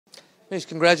Mish,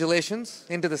 congratulations.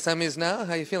 Into the semis now.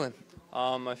 How you feeling?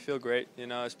 I feel great,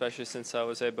 especially since I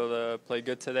was able to play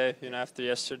good today, after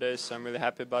yesterday. So I'm really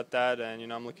happy about that,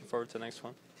 and, I'm looking forward to the next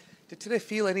one. Did today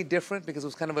feel any different? Because it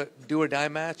was kind of a do-or-die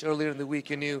match. Earlier in the week,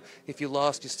 you knew if you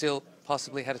lost, you still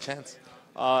possibly had a chance.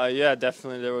 Yeah,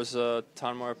 definitely. There was a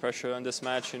ton more pressure on this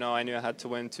match. I knew I had to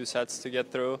win 2 sets to get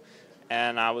through,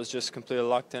 and I was just completely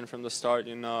locked in from the start.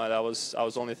 I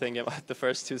was only thinking about the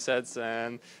first 2 sets,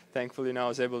 and thankfully, I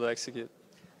was able to execute.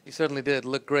 You certainly did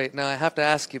look great. Now, I have to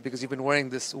ask you, because you've been wearing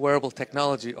this wearable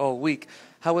technology all week,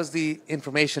 how has the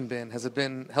information been? Has it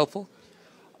been helpful?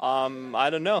 I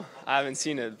don't know. I haven't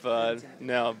seen it, but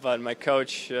no. But my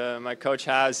coach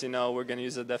has. We're gonna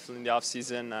use it definitely in the off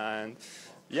season, and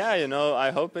yeah,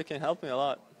 I hope it can help me a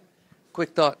lot.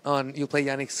 Quick thought on you play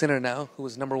Yannick Sinner now, who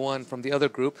was #1 from the other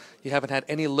group. You haven't had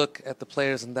any look at the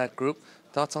players in that group.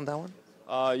 Thoughts on that one?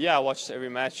 Yeah, I watched every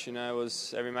match.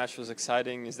 Every match was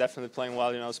exciting. He's definitely playing well.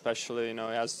 Especially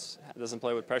he doesn't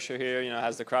play with pressure here.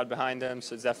 Has the crowd behind him,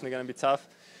 so it's definitely going to be tough.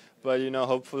 But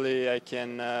hopefully I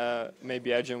can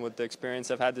maybe edge him with the experience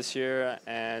I've had this year,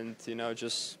 and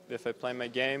just if I play my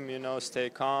game, stay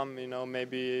calm.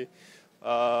 Maybe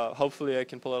hopefully I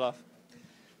can pull it off.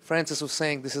 Francis was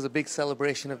saying this is a big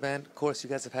celebration event. Of course, you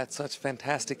guys have had such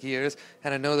fantastic years,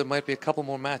 and I know there might be a couple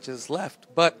more matches left.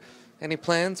 But any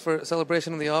plans for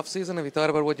celebration in the off season? Have you thought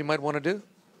about what you might want to do?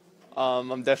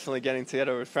 I'm definitely getting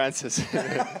together with Francis.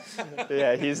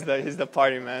 Yeah, he's the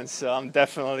party man. So I'm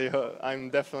definitely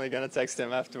gonna text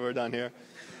him after we're done here.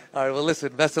 All right. Well,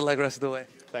 listen. Best of luck the rest of the way.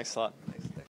 Thanks a lot.